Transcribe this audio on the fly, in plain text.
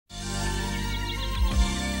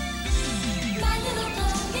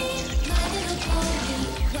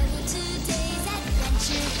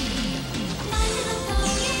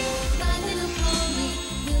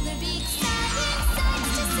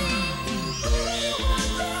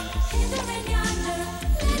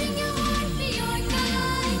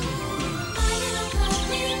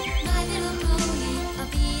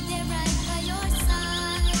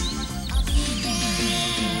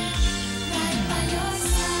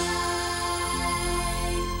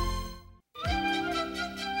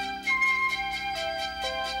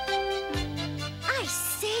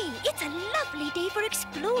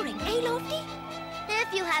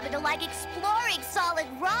like exploring solid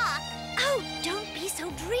rock. Oh, don't be so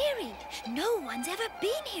dreary. No one's ever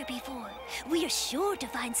been here before. We're sure to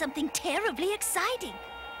find something terribly exciting.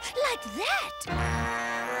 Like that.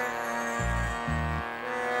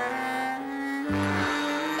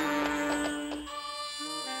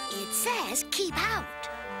 It says keep out.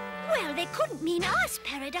 Well, they couldn't mean us,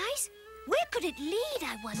 Paradise. Where could it lead,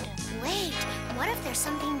 I wonder? Wait, what if there's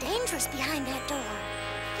something dangerous behind that door?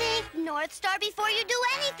 Think, North Star, before you do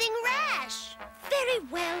anything rash. Very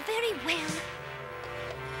well, very well.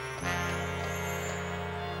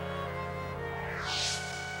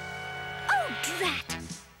 Oh, drat!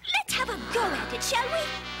 Let's have a go at it, shall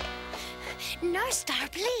we? North Star,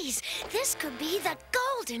 please. This could be the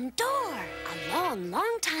Golden Door. A long,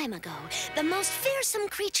 long time ago, the most fearsome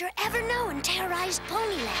creature ever known terrorized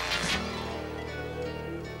Ponyland.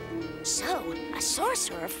 So, a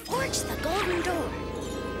sorcerer forged the Golden Door.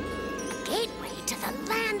 A gateway to the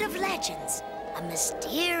land of legends. A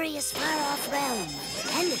mysterious, far-off realm.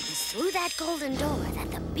 And it was through that Golden Door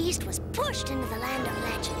that the beast was pushed into the land of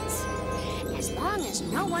legends. As long as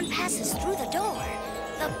no one passes through the door,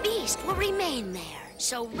 the beast will remain there.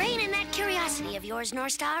 So rein in that curiosity of yours,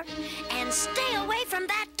 North Star, and stay away from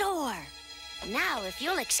that door. Now, if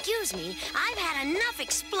you'll excuse me, I've had enough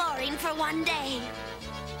exploring for one day.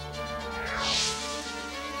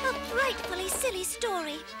 A frightfully silly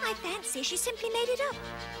story. I fancy she simply made it up.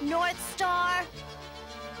 North Star.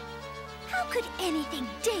 How could anything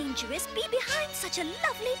dangerous be behind such a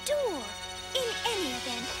lovely door? In any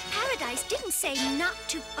event, Paradise didn't say not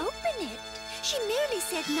to open it. She merely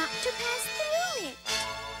said not to pass through it.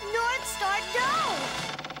 North Star, no!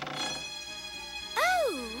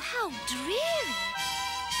 Oh, how dreary.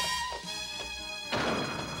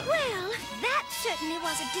 Well, that certainly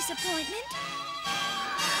was a disappointment.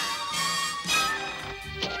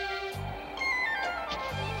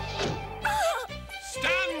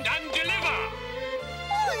 Stand and deliver!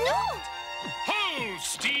 Oh, no! Hold,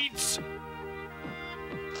 steeds!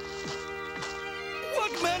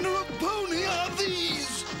 What manner of pony are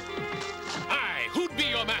these? Aye, who'd be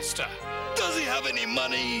your master? Does he have any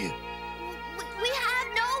money? We have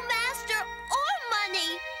no master or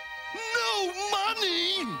money. No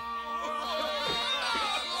money?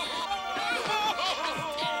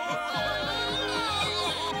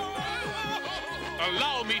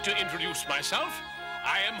 Allow me to introduce myself.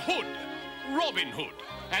 I am Hood, Robin Hood,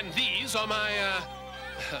 and these are my,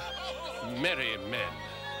 merry men.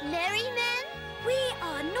 Merry men? We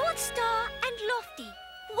are North Star and Lofty.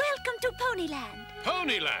 Welcome to Ponyland.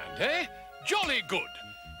 Ponyland, eh? Jolly good.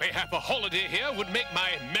 Mayhap a holiday here would make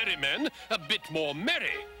my merry men a bit more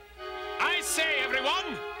merry. I say,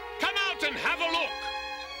 everyone, come out and have a look.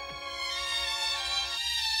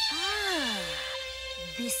 Ah,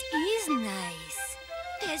 this is nice.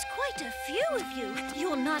 There's quite a few of you.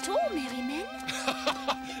 You're not all merry men.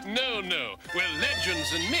 No, we're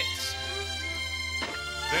legends and myths.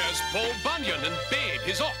 There's Paul Bunyan and Babe,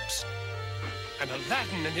 his ox, and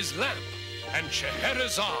Aladdin and his lamp, and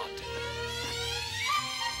Scheherazade.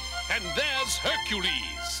 And there's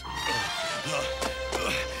Hercules.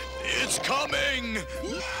 It's coming!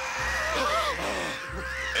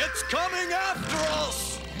 It's coming after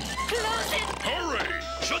us! Close it! Hurry!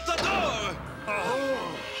 Shut the door!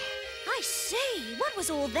 I say, what was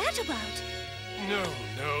all that about? No,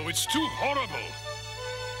 it's too horrible.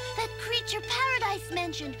 That creature Paradise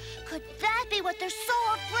mentioned. Could that be what they're so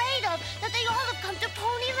afraid of, that they all have come to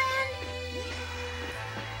Ponyland?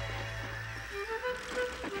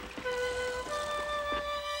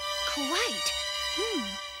 Quite.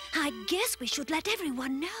 I guess we should let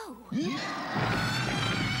everyone know.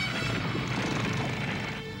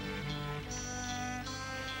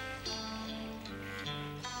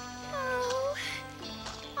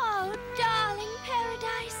 Oh, darling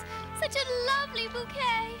Paradise. Such a lovely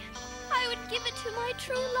bouquet. I would give it to my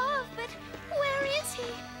true love, but where is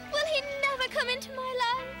he? Will he never come into my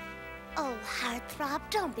life? Oh, Heartthrob,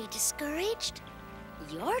 don't be discouraged.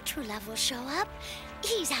 Your true love will show up.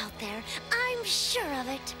 He's out there. I'm sure of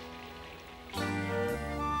it.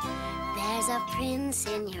 There's a prince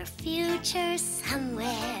in your future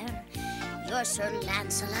somewhere. Your Sir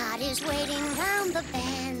Lancelot is waiting round the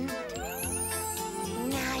bend.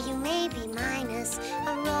 Now you may be minus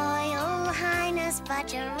a royal highness,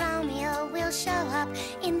 but your Romeo will show up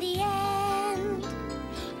in the end.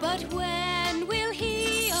 But when will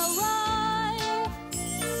he arrive?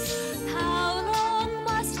 How long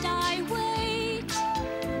must I wait?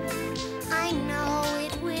 I know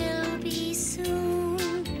it will be soon,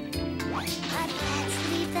 but let's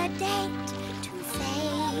leave the date to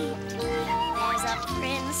fate. There's a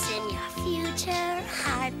prince in your future,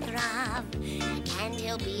 Heartthrob. love. And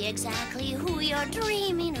he'll be exactly who you're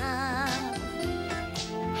dreaming of.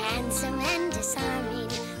 Handsome and disarming,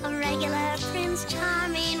 a regular Prince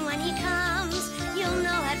Charming. When he comes, you'll know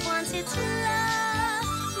at once it's love.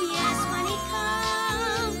 Yes, when he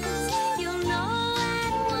comes, you'll know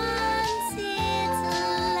at once it's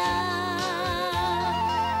love.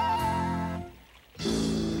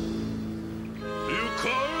 You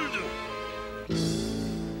cold?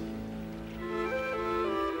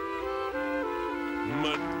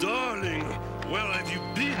 My darling, where have you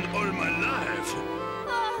been all my life?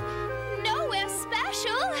 Nowhere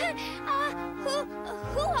special.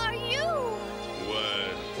 Who are you?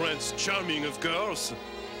 Why, Prince Charming, of course.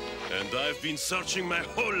 And I've been searching my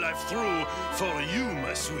whole life through for you,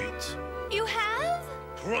 my sweet. You have?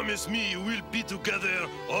 Promise me we'll be together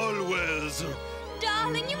always.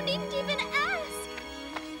 Darling, you needn't even ask.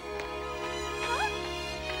 Huh?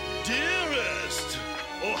 Dearest!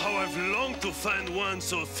 Oh, how I've longed to find one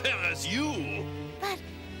so fair as you.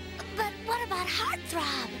 But what about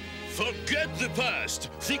Heartthrob? Forget the past.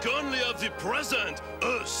 Think only of the present.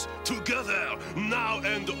 Us, together, now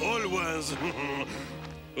and always.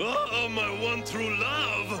 Oh, my one true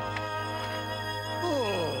love.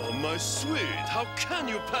 Oh, my sweet, how can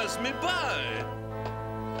you pass me by?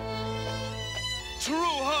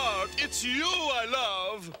 True heart, it's you I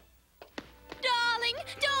love. Darling,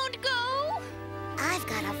 don't go. I've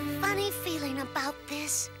got a funny feeling about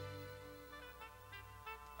this.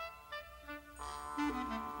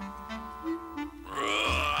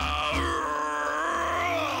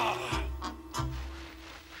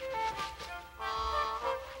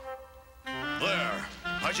 There.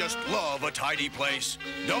 I just love a tidy place.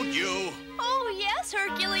 Don't you? Oh, yes,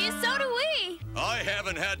 Hercules, so do we. I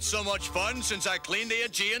haven't had so much fun since I cleaned the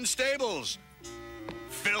Aegean stables.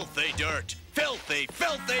 Filthy dirt. Filthy,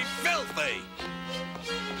 filthy, filthy.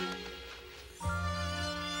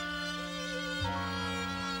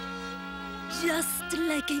 Just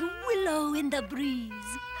like a willow in the breeze.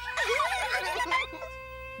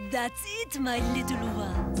 That's it, my little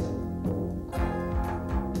ones.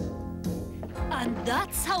 And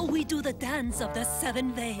that's how we do the dance of the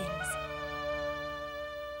 7 veins.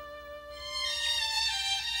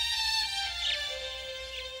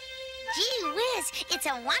 Gee whiz, it's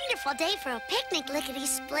a wonderful day for a picnic,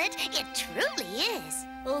 lickety-split. It truly is.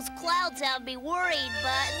 Those clouds have me worried,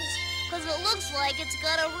 Buttons, because it looks like it's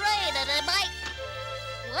gonna rain and it might...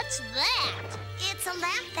 What's that? It's a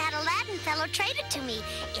lamp that Aladdin fellow traded to me.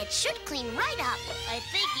 It should clean right up. I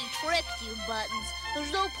think he tricked you, Buttons.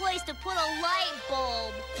 There's no place to put a light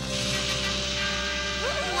bulb.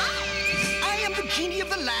 What? I am the genie of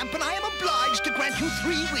the lamp, and I am obliged to grant you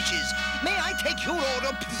 3 wishes. May I take your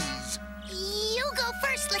order, please? You go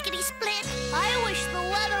first, lickety-split. I wish the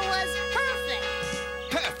weather was perfect.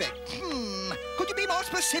 Perfect. Could you be more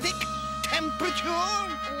specific? Temperature?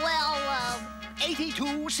 Well,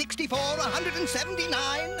 82, 64,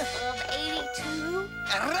 179. 82?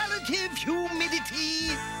 Relative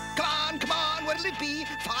humidity. Come on, what'll it be?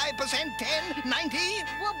 5%, 10, 90?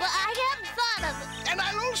 Well, but I hadn't thought of it. And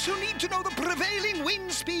I'll also need to know the prevailing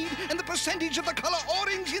wind speed and the percentage of the color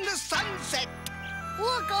orange in the sunset.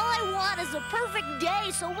 Look, all I want is a perfect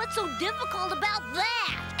day, so what's so difficult about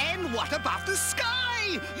that? And what about the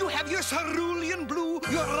sky? You have your cerulean blue,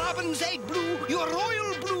 your robin's egg blue, your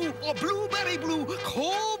royal blue, or blueberry blue,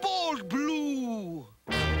 cobalt blue.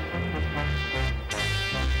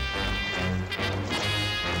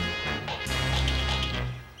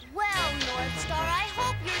 Well, North Star, I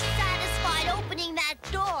hope you're satisfied opening that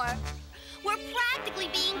door. We're practically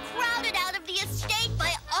being crowded out of the estate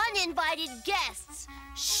by uninvited guests.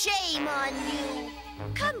 Shame on you.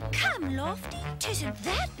 Come, Lofty. 'Tisn't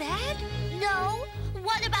that bad. No?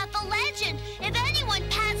 What about the legend? If anyone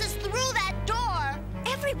passes through that door...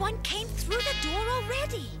 Everyone came through the door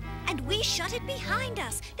already. And we shut it behind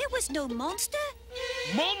us. There was no monster.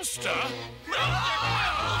 Monster?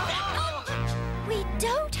 We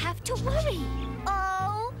don't have to worry.